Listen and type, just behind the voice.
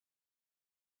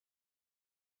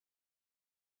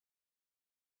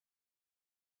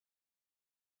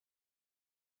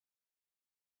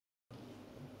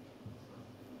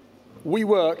We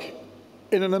work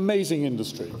in an amazing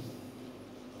industry.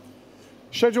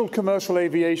 Scheduled commercial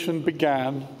aviation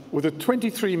began with a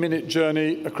 23-minute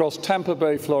journey across Tampa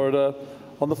Bay, Florida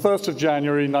on the 1st of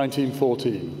January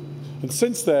 1914. And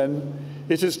since then,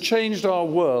 it has changed our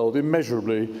world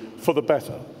immeasurably for the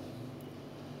better.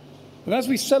 And as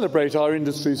we celebrate our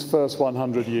industry's first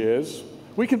 100 years,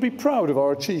 we can be proud of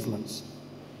our achievements.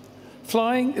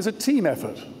 Flying is a team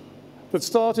effort that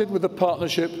started with the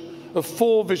partnership of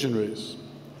 4 visionaries.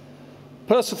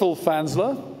 Percival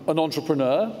Fansler, an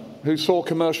entrepreneur who saw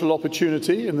commercial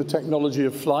opportunity in the technology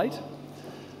of flight.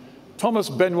 Thomas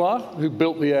Benoit, who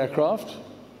built the aircraft.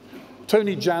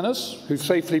 Tony Janus, who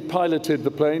safely piloted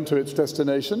the plane to its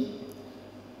destination.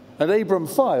 And Abram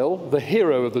File, the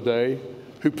hero of the day,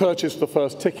 who purchased the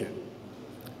first ticket.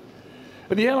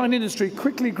 And the airline industry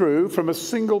quickly grew from a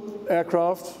single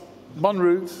aircraft, one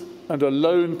route, and a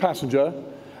lone passenger.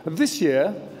 And this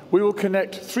year, we will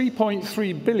connect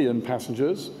 3.3 billion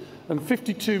passengers and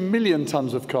 52 million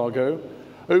tons of cargo,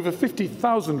 over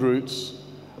 50,000 routes,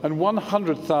 and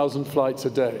 100,000 flights a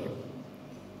day.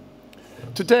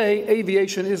 Today,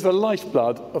 aviation is the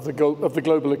lifeblood of the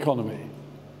global economy.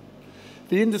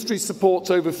 The industry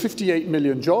supports over 58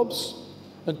 million jobs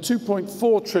and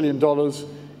 $2.4 trillion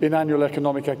in annual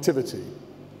economic activity.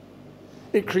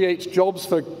 It creates jobs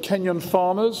for Kenyan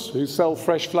farmers who sell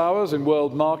fresh flowers in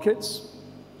world markets.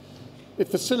 It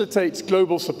facilitates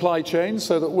global supply chains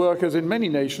so that workers in many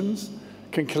nations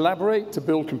can collaborate to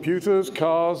build computers,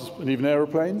 cars, and even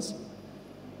aeroplanes.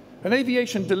 And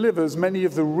aviation delivers many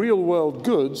of the real-world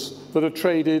goods that are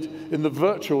traded in the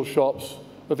virtual shops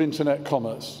of internet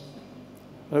commerce.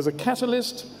 And as a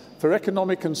catalyst for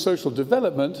economic and social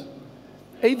development,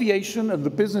 aviation and the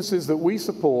businesses that we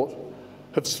support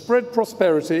have spread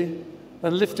prosperity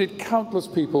and lifted countless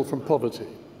people from poverty.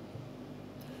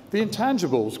 The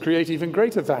intangibles create even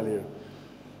greater value.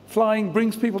 Flying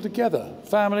brings people together,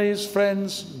 families,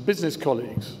 friends, business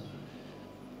colleagues.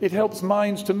 It helps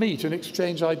minds to meet and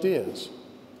exchange ideas.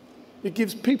 It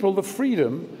gives people the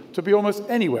freedom to be almost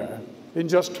anywhere in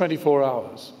just 24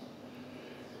 hours.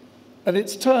 And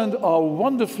it's turned our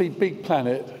wonderfully big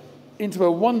planet into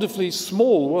a wonderfully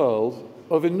small world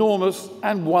of enormous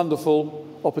and wonderful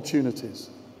opportunities.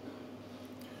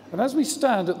 And as we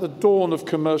stand at the dawn of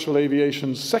commercial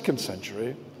aviation's second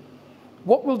century,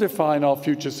 what will define our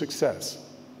future success?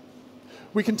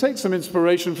 We can take some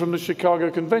inspiration from the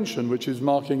Chicago Convention, which is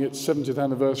marking its 70th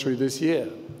anniversary this year.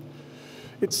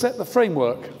 It set the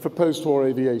framework for post-war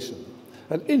aviation,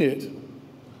 and in it,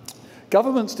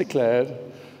 governments declared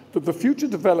that the future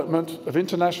development of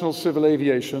international civil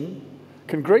aviation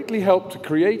can greatly help to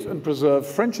create and preserve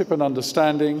friendship and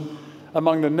understanding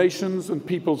among the nations and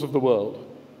peoples of the world.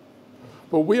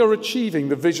 Well, we are achieving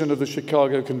the vision of the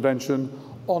Chicago Convention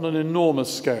on an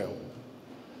enormous scale.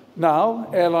 Now,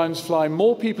 airlines fly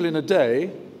more people in a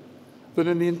day than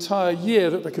in the entire year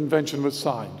that the convention was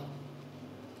signed.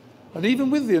 And even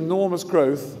with the enormous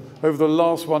growth over the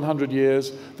last 100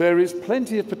 years, there is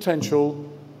plenty of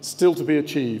potential still to be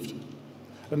achieved.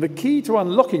 And the key to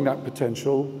unlocking that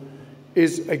potential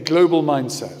is a global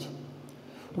mindset.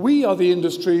 We are the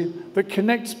industry that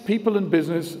connects people and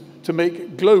business to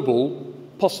make global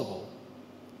possible.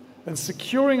 And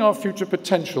securing our future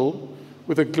potential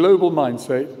with a global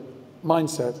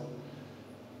mindset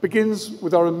begins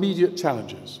with our immediate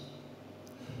challenges: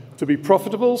 to be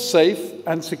profitable, safe,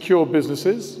 and secure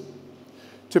businesses,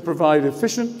 to provide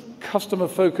efficient,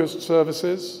 customer-focused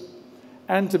services,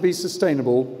 and to be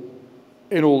sustainable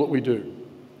in all that we do.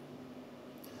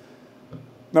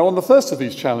 Now, on the first of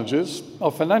these challenges,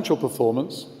 our financial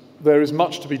performance, there is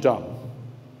much to be done.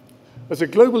 As a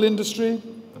global industry,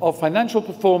 our financial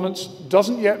performance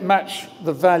doesn't yet match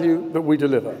the value that we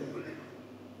deliver.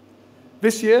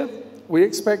 This year, we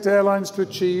expect airlines to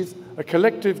achieve a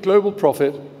collective global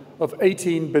profit of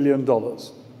 $18 billion.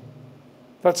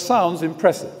 That sounds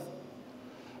impressive,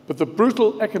 but the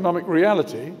brutal economic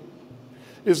reality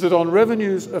is that on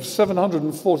revenues of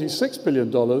 $746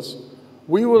 billion,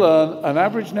 we will earn an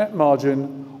average net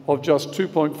margin of just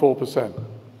 2.4%,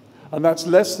 and that's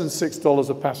less than $6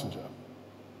 a passenger.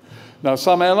 Now,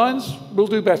 some airlines will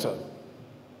do better.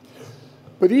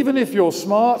 But even if you're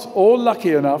smart or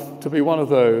lucky enough to be one of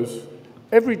those,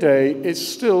 every day is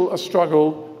still a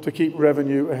struggle to keep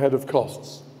revenue ahead of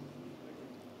costs.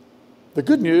 The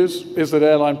good news is that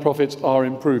airline profits are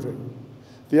improving.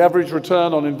 The average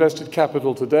return on invested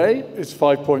capital today is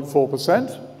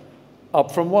 5.4%,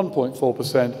 up from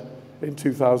 1.4% in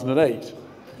 2008.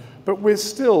 But we're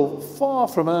still far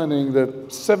from earning the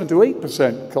 7 to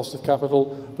 8% cost of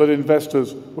capital that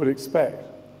investors would expect.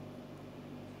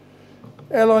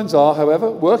 Airlines are, however,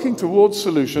 working towards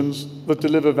solutions that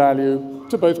deliver value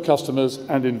to both customers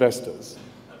and investors.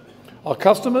 Our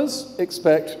customers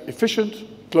expect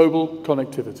efficient global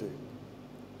connectivity.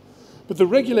 But the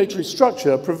regulatory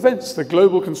structure prevents the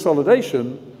global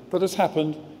consolidation that has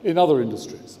happened in other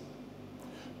industries.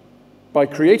 By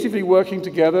creatively working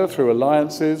together through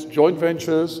alliances, joint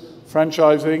ventures,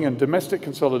 franchising, and domestic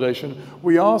consolidation,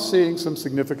 we are seeing some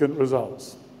significant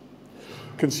results.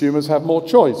 Consumers have more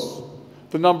choice.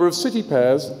 The number of city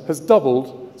pairs has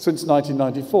doubled since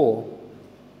 1994.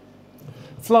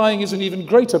 Flying is an even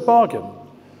greater bargain.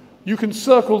 You can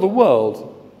circle the world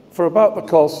for about the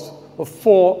cost of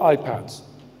 4 iPads.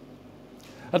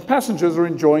 And passengers are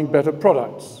enjoying better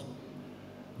products.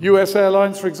 US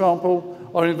airlines, for example,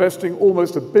 are investing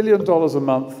almost $1 billion a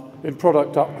month in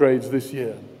product upgrades this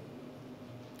year.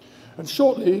 And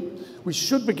shortly, we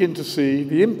should begin to see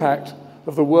the impact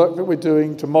of the work that we're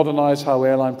doing to modernize how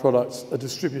airline products are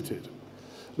distributed.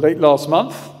 Late last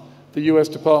month, the US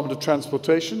Department of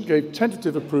Transportation gave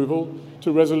tentative approval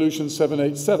to Resolution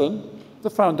 787, the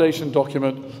foundation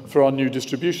document for our new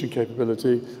distribution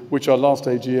capability, which our last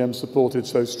AGM supported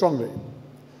so strongly.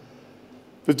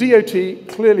 The DOT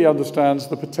clearly understands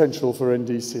the potential for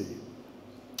NDC,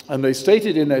 and they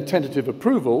stated in their tentative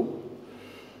approval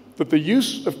that the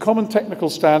use of common technical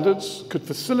standards could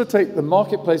facilitate the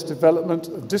marketplace development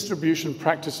of distribution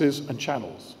practices and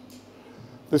channels.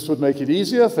 This would make it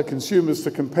easier for consumers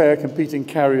to compare competing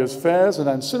carriers' fares and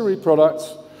ancillary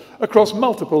products across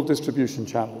multiple distribution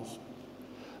channels.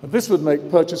 And this would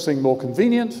make purchasing more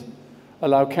convenient,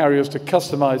 allow carriers to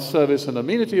customize service and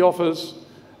amenity offers,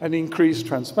 and increase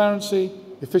transparency,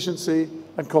 efficiency,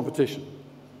 and competition.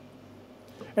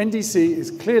 NDC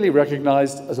is clearly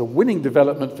recognized as a winning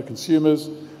development for consumers,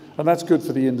 and that's good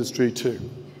for the industry too.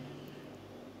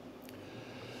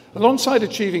 Alongside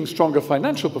achieving stronger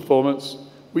financial performance,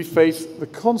 we face the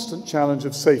constant challenge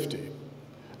of safety.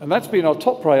 And that's been our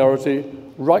top priority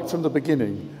right from the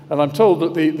beginning. And I'm told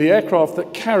that the aircraft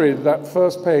that carried that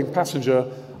first paying passenger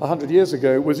 100 years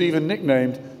ago was even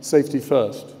nicknamed Safety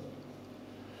First.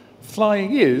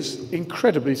 Flying is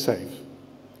incredibly safe.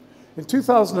 In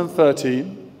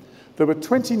 2013, there were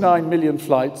 29 million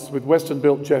flights with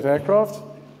Western-built jet aircraft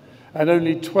and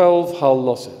only 12 hull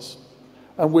losses.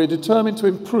 And we're determined to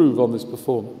improve on this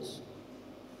performance.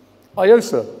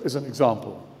 IATA is an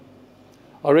example.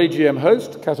 Our AGM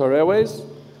host, Qatar Airways,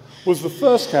 was the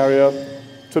first carrier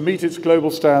to meet its global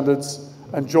standards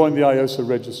and join the IATA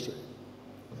registry.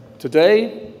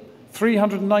 Today,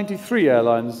 393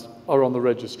 airlines are on the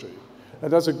registry.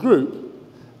 And as a group,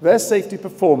 their safety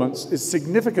performance is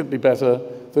significantly better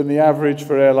than the average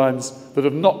for airlines that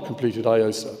have not completed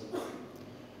IATA.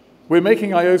 We're making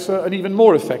IATA an even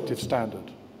more effective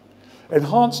standard.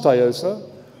 Enhanced IATA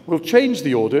will change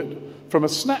the audit from a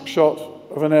snapshot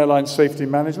of an airline's safety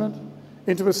management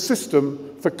into a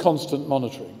system for constant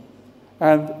monitoring.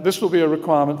 And this will be a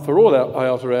requirement for all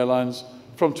IATA airlines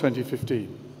from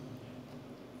 2015.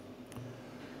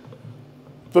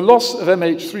 The loss of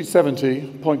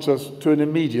MH370 points us to an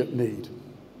immediate need.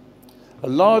 A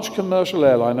large commercial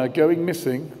airliner going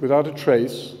missing without a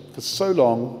trace for so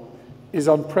long is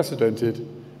unprecedented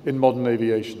in modern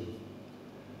aviation.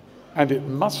 And it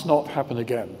must not happen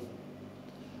again.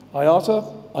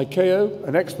 IATA, ICAO,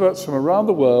 and experts from around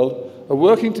the world are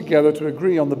working together to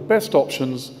agree on the best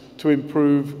options to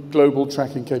improve global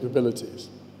tracking capabilities.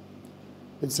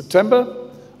 In September,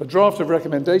 a draft of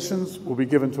recommendations will be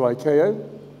given to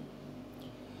ICAO,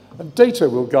 and data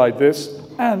will guide this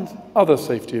and other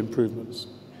safety improvements.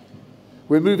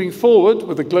 We're moving forward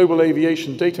with the Global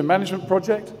Aviation Data Management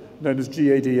Project, known as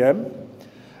GADM,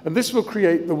 and this will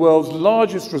create the world's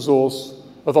largest resource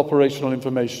of operational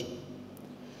information.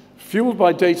 Fueled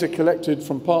by data collected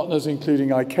from partners including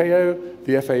ICAO,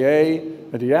 the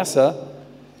FAA, and IATA,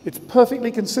 it's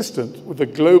perfectly consistent with the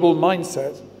global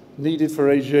mindset needed for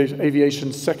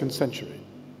aviation's second century.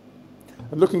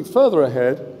 And looking further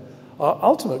ahead, our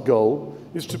ultimate goal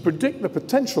is to predict the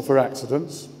potential for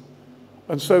accidents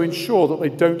and so ensure that they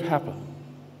don't happen.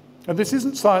 And this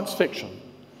isn't science fiction.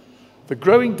 The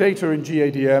growing data in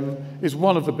GADM is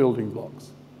one of the building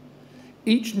blocks.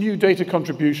 Each new data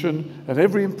contribution and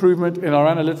every improvement in our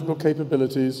analytical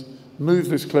capabilities moves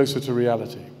this closer to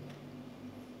reality.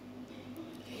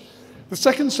 The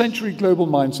second century global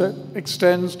mindset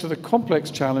extends to the complex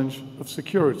challenge of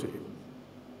security.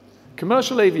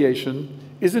 Commercial aviation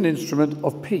is an instrument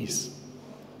of peace,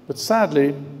 but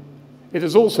sadly, it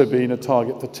has also been a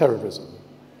target for terrorism,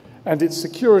 and its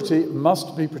security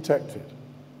must be protected.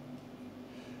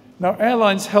 Now,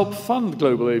 airlines help fund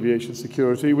global aviation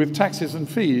security with taxes and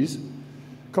fees,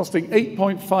 costing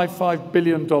 $8.55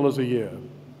 billion a year.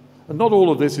 And not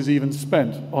all of this is even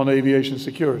spent on aviation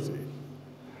security.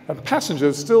 And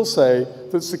passengers still say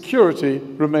that security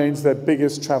remains their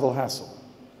biggest travel hassle.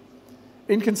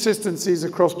 Inconsistencies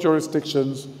across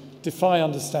jurisdictions defy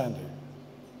understanding.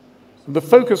 And the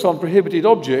focus on prohibited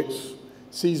objects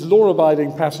sees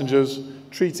law-abiding passengers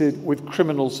treated with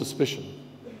criminal suspicion.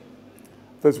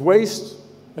 There's waste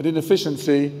and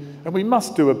inefficiency, and we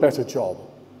must do a better job.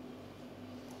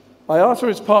 IATA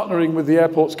is partnering with the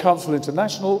Airports Council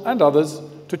International and others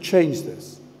to change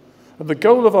this. And the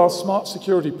goal of our smart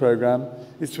security program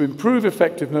is to improve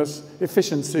effectiveness,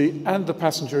 efficiency, and the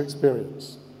passenger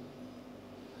experience.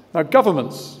 Now,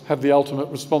 governments have the ultimate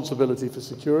responsibility for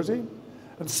security,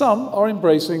 and some are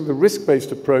embracing the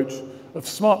risk-based approach of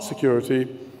smart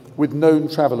security with known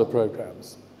traveller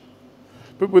programs.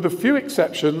 But with a few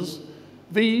exceptions,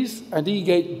 these and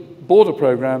eGate border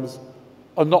programs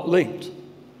are not linked.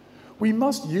 We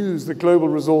must use the global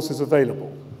resources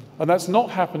available, and that's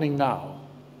not happening now.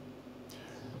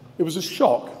 It was a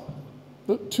shock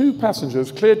that 2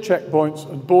 passengers cleared checkpoints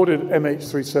and boarded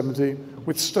MH370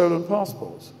 with stolen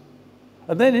passports.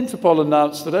 And then Interpol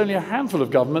announced that only a handful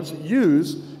of governments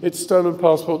use its stolen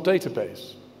passport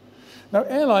database. Now,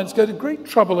 airlines go to great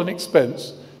trouble and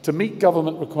expense to meet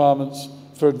government requirements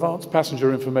for advanced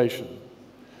passenger information.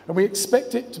 And we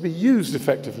expect it to be used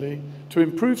effectively to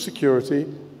improve security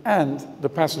and the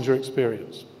passenger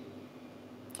experience.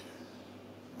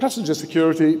 Passenger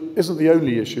security isn't the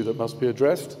only issue that must be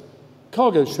addressed.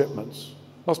 Cargo shipments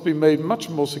must be made much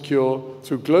more secure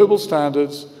through global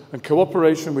standards and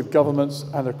cooperation with governments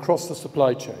and across the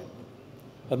supply chain.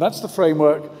 And that's the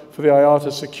framework for the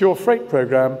IATA Secure Freight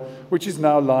Program, which is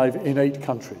now live in 8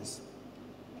 countries.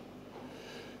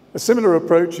 A similar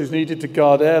approach is needed to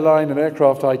guard airline and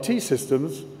aircraft IT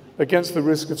systems against the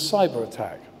risk of cyber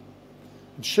attack.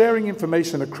 And sharing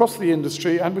information across the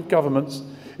industry and with governments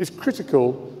is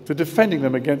critical to defending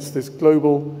them against this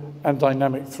global and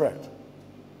dynamic threat.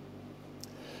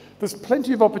 There's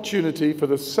plenty of opportunity for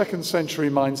the second century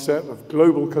mindset of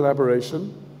global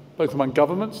collaboration, both among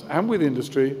governments and with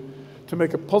industry, to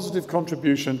make a positive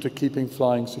contribution to keeping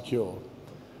flying secure.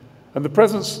 And the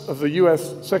presence of the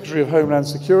US Secretary of Homeland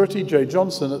Security, Jay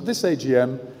Johnson, at this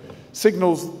AGM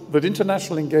signals that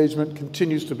international engagement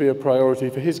continues to be a priority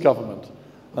for his government.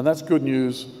 And that's good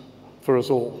news for us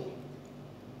all.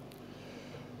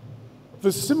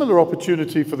 There's similar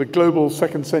opportunity for the global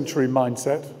second century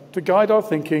mindset to guide our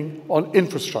thinking on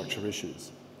infrastructure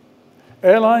issues.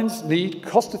 Airlines need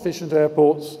cost-efficient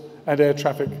airports and air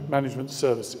traffic management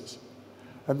services.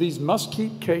 And these must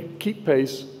keep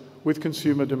pace with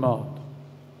consumer demand.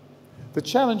 The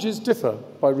challenges differ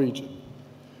by region.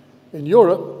 In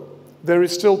Europe, there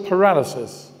is still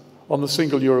paralysis on the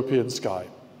single European sky.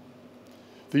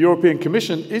 The European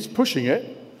Commission is pushing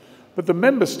it, but the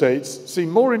member states seem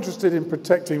more interested in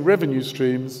protecting revenue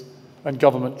streams and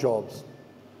government jobs.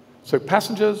 So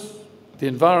passengers, the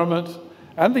environment,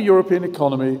 and the European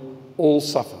economy all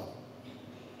suffer.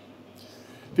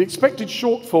 The expected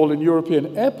shortfall in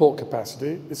European airport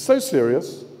capacity is so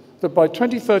serious that by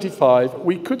 2035,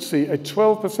 we could see a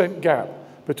 12% gap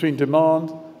between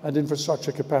demand and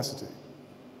infrastructure capacity.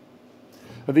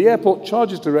 And the Airport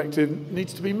Charges Directive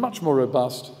needs to be much more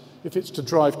robust if it's to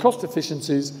drive cost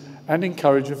efficiencies and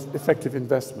encourage effective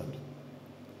investment.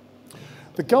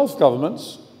 The Gulf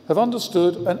governments have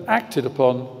understood and acted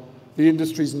upon the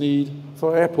industry's need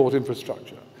for airport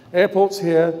infrastructure. Airports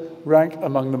here rank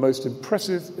among the most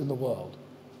impressive in the world.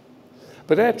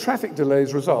 But air traffic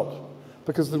delays result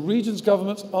because the region's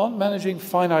governments aren't managing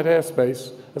finite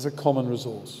airspace as a common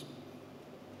resource.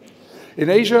 In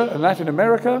Asia and Latin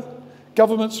America,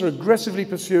 governments are aggressively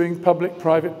pursuing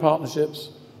public-private partnerships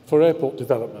for airport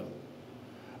development.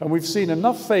 And we've seen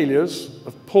enough failures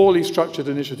of poorly structured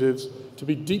initiatives to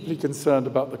be deeply concerned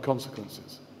about the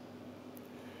consequences.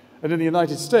 And in the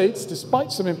United States,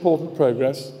 despite some important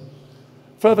progress,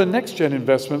 further next-gen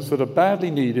investments that are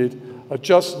badly needed are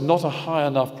just not a high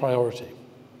enough priority.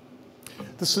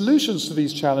 The solutions to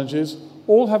these challenges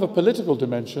all have a political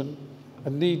dimension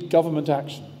and need government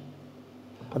action.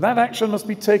 And that action must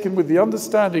be taken with the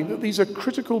understanding that these are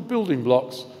critical building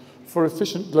blocks for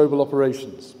efficient global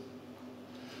operations.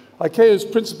 ICAO's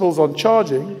principles on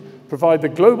charging provide the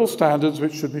global standards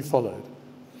which should be followed.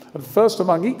 And first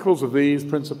among equals of these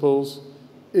principles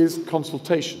is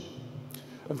consultation.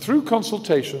 And through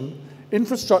consultation,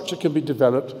 infrastructure can be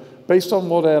developed based on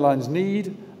what airlines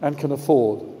need and can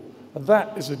afford. And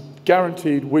that is a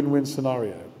guaranteed win-win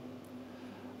scenario.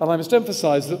 And I must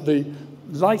emphasize that the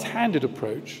light-handed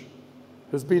approach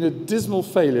has been a dismal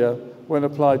failure when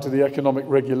applied to the economic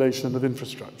regulation of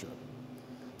infrastructure.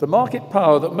 The market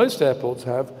power that most airports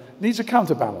have needs a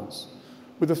counterbalance,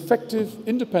 with effective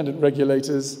independent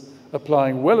regulators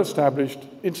applying well-established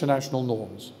international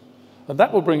norms. And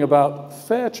that will bring about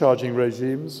fair charging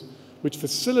regimes which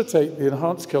facilitate the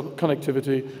enhanced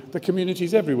connectivity that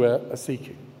communities everywhere are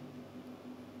seeking.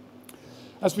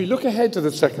 As we look ahead to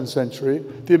the second century,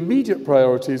 the immediate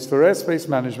priorities for airspace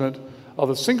management are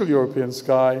the single European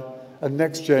sky and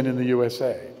next-gen in the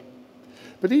USA.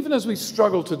 But even as we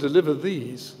struggle to deliver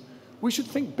these, we should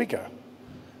think bigger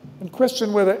and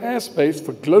question whether airspace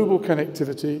for global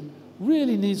connectivity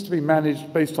really needs to be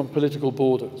managed based on political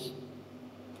borders.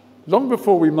 Long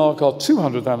before we mark our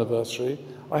 200th anniversary,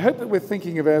 I hope that we're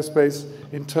thinking of airspace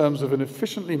in terms of an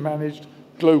efficiently managed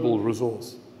global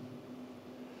resource.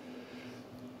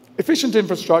 Efficient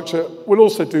infrastructure will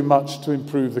also do much to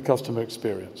improve the customer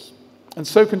experience. And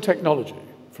so can technology,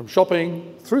 from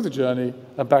shopping, through the journey,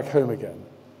 and back home again.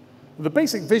 The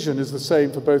basic vision is the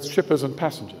same for both shippers and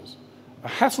passengers, a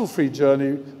hassle-free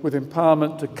journey with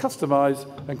empowerment to customize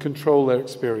and control their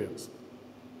experience.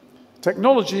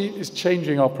 Technology is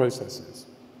changing our processes.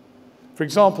 For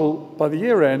example, by the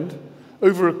year end,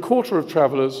 over a quarter of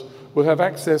travelers will have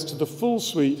access to the full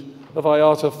suite of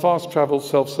IATA fast travel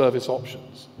self-service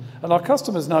options. And our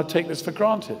customers now take this for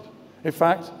granted. In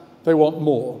fact, they want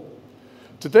more.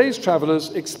 Today's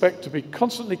travelers expect to be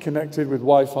constantly connected with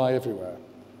Wi-Fi everywhere.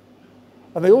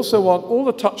 And they also want all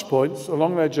the touch points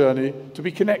along their journey to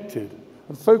be connected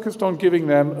and focused on giving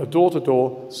them a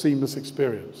door-to-door seamless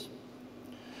experience.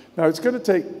 Now, it's going to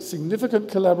take significant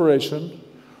collaboration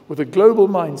with a global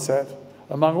mindset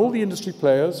among all the industry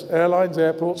players, airlines,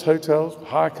 airports, hotels,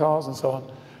 hire cars, and so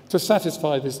on, to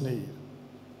satisfy this need.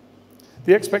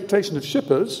 The expectation of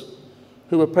shippers,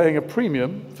 who are paying a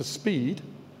premium for speed,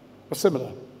 are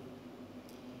similar.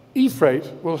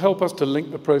 E-freight will help us to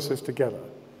link the process together.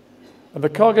 And the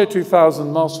Cargo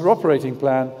 2000 Master Operating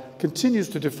Plan continues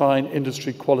to define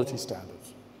industry quality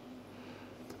standards.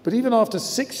 But even after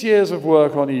 6 years of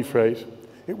work on e-freight,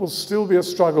 it will still be a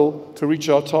struggle to reach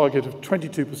our target of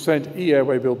 22%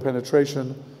 e-airway bill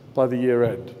penetration by the year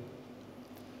end.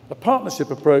 A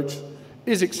partnership approach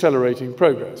is accelerating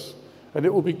progress, and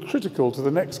it will be critical to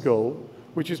the next goal,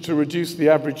 which is to reduce the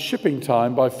average shipping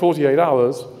time by 48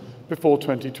 hours before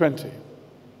 2020.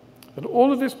 And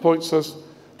all of this points us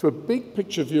to a big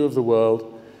picture view of the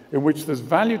world in which there's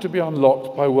value to be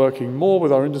unlocked by working more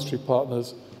with our industry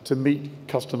partners to meet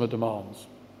customer demands.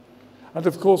 And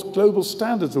of course, global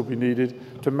standards will be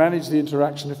needed to manage the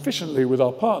interaction efficiently with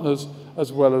our partners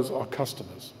as well as our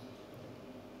customers.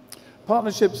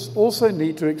 Partnerships also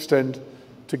need to extend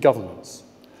to governments.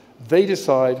 They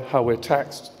decide how we're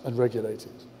taxed and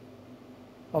regulated.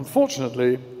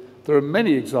 Unfortunately, there are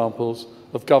many examples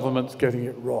of governments getting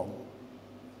it wrong.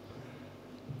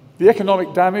 The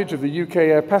economic damage of the UK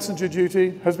air passenger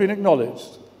duty has been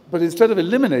acknowledged, but instead of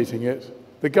eliminating it,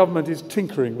 the government is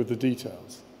tinkering with the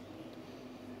details.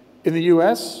 In the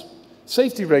US,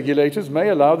 safety regulators may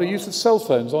allow the use of cell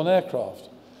phones on aircraft.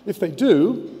 If they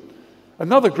do,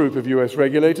 another group of US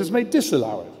regulators may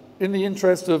disallow it in the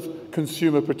interest of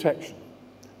consumer protection.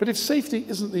 But if safety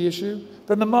isn't the issue,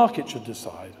 then the market should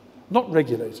decide, not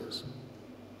regulators.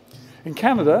 In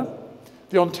Canada,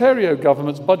 the Ontario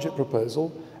government's budget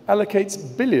proposal allocates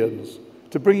billions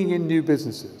to bringing in new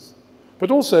businesses,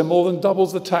 but also more than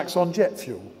doubles the tax on jet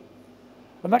fuel.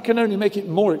 And that can only make it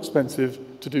more expensive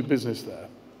to do business there.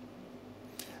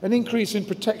 An increase in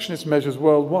protectionist measures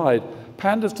worldwide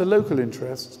panders to local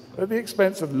interests at the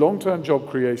expense of long-term job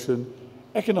creation,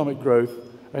 economic growth,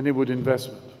 and inward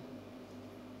investment.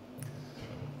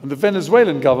 And the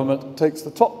Venezuelan government takes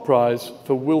the top prize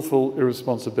for willful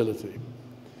irresponsibility.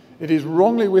 It is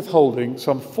wrongly withholding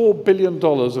some $4 billion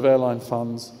of airline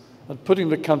funds and putting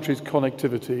the country's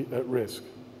connectivity at risk.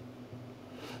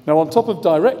 Now, on top of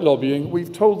direct lobbying,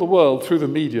 we've told the world through the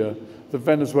media that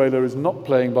Venezuela is not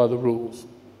playing by the rules.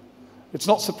 It's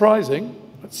not surprising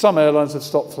that some airlines have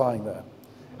stopped flying there.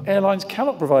 Airlines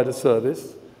cannot provide a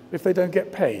service if they don't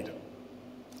get paid.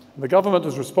 And the government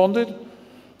has responded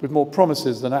with more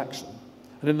promises than action.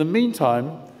 And in the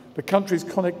meantime, the country's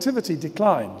connectivity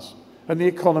declines and the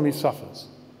economy suffers.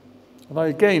 And I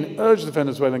again urge the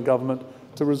Venezuelan government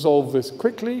to resolve this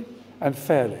quickly and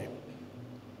fairly.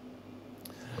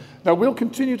 Now, we'll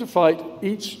continue to fight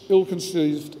each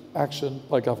ill-conceived action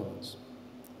by governments.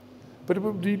 But it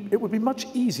would be much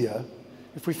easier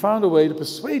if we found a way to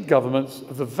persuade governments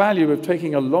of the value of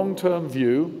taking a long-term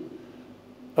view,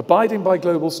 abiding by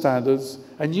global standards,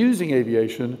 and using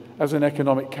aviation as an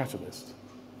economic catalyst.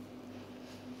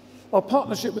 Our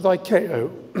partnership with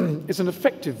ICAO is an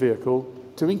effective vehicle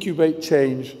to incubate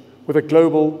change with a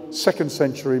global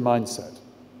second-century mindset.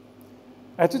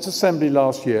 At its assembly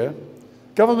last year,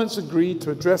 governments agreed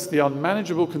to address the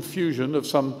unmanageable confusion of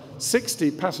some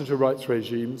 60 passenger rights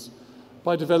regimes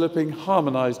by developing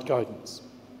harmonized guidance.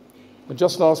 And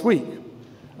just last week,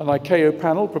 an ICAO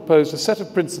panel proposed a set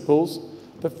of principles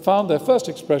that found their first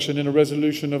expression in a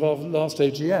resolution of our last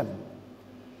AGM.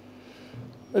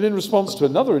 And in response to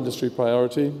another industry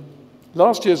priority,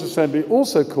 last year's Assembly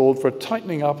also called for a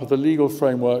tightening up of the legal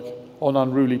framework on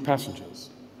unruly passengers.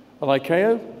 And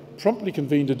ICAO promptly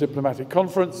convened a diplomatic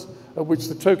conference at which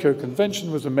the Tokyo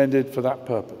Convention was amended for that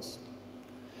purpose.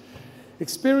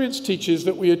 Experience teaches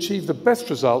that we achieve the best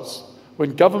results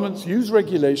when governments use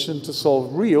regulation to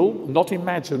solve real, not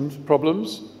imagined,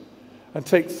 problems and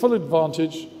take full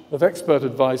advantage of expert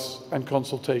advice and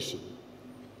consultation.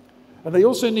 And they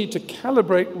also need to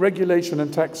calibrate regulation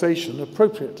and taxation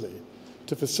appropriately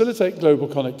to facilitate global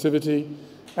connectivity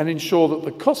and ensure that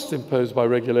the costs imposed by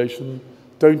regulation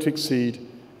don't exceed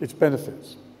its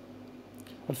benefits.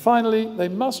 And finally, they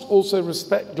must also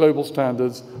respect global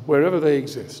standards wherever they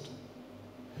exist.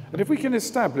 And if we can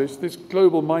establish this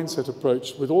global mindset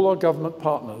approach with all our government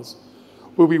partners,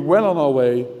 we'll be well on our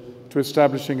way to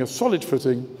establishing a solid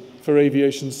footing for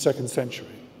aviation's second century.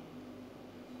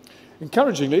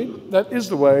 Encouragingly, that is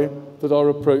the way that our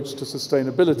approach to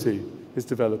sustainability is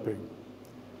developing.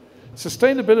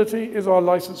 Sustainability is our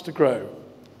license to grow,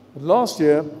 and last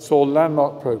year saw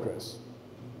landmark progress.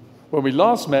 When we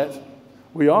last met,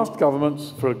 we asked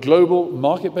governments for a global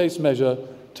market-based measure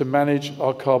to manage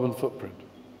our carbon footprint.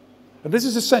 And this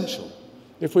is essential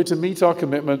if we're to meet our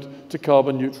commitment to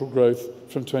carbon neutral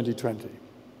growth from 2020.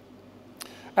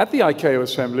 At the ICAO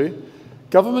Assembly,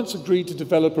 governments agreed to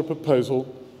develop a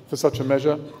proposal for such a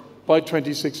measure by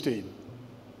 2016.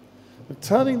 And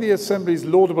turning the Assembly's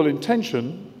laudable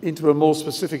intention into a more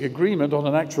specific agreement on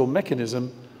an actual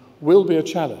mechanism will be a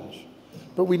challenge,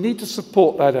 but we need to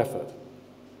support that effort.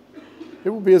 It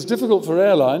will be as difficult for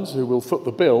airlines, who will foot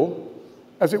the bill,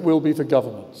 as it will be for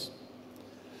governments.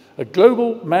 A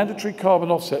global mandatory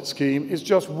carbon offset scheme is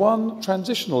just one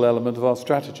transitional element of our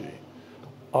strategy.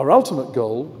 Our ultimate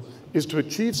goal is to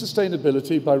achieve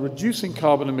sustainability by reducing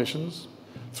carbon emissions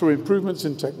through improvements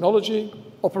in technology,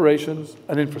 operations,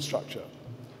 and infrastructure.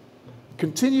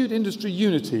 Continued industry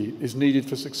unity is needed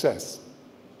for success.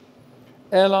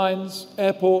 Airlines,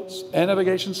 airports, air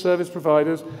navigation service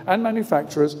providers, and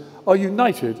manufacturers are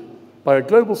united by a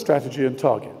global strategy and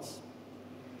targets.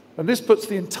 And this puts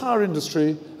the entire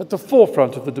industry at the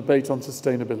forefront of the debate on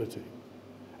sustainability.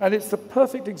 And it's the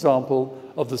perfect example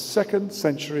of the second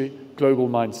century global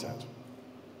mindset.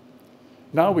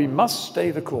 Now we must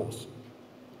stay the course.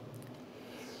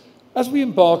 As we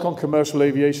embark on commercial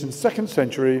aviation's second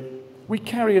century, we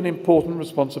carry an important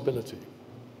responsibility.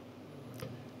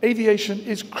 Aviation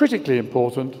is critically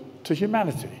important to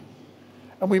humanity,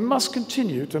 and we must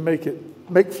continue to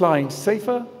make flying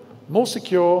safer, more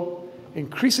secure,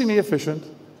 increasingly efficient,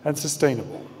 and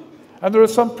sustainable. And there are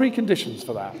some preconditions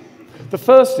for that. The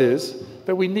first is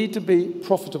that we need to be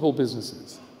profitable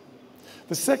businesses.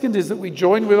 The second is that we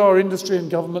join with our industry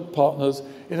and government partners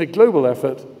in a global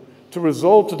effort to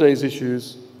resolve today's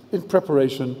issues in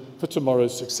preparation for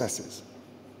tomorrow's successes.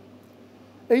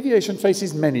 Aviation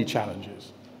faces many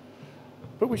challenges,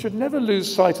 but we should never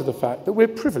lose sight of the fact that we're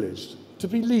privileged to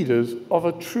be leaders of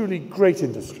a truly great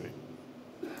industry.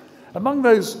 Among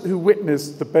those who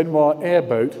witnessed the Benoit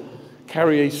airboat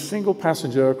carry a single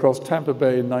passenger across Tampa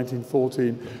Bay in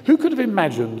 1914, who could have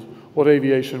imagined what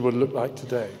aviation would look like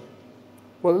today?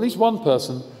 Well, at least one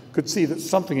person could see that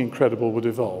something incredible would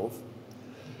evolve.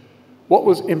 What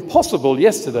was impossible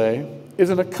yesterday is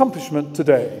an accomplishment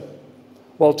today,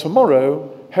 while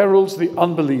tomorrow heralds the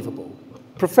unbelievable.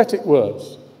 Prophetic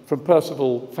words from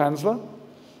Percival Fansler,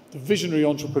 the visionary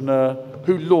entrepreneur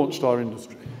who launched our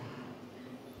industry.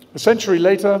 A century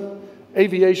later,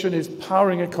 aviation is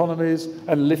powering economies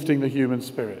and lifting the human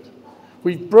spirit.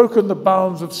 We've broken the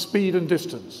bounds of speed and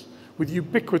distance with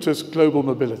ubiquitous global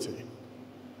mobility.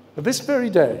 And this very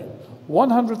day,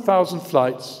 100,000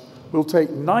 flights will take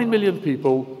 9 million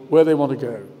people where they want to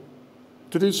go,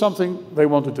 to do something they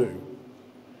want to do.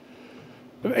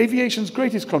 But aviation's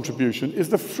greatest contribution is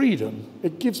the freedom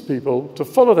it gives people to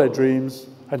follow their dreams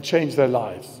and change their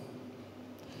lives.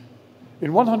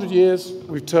 In 100 years,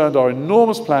 we've turned our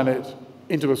enormous planet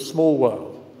into a small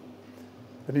world.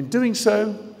 And in doing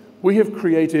so, we have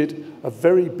created a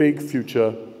very big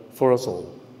future for us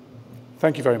all.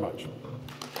 Thank you very much.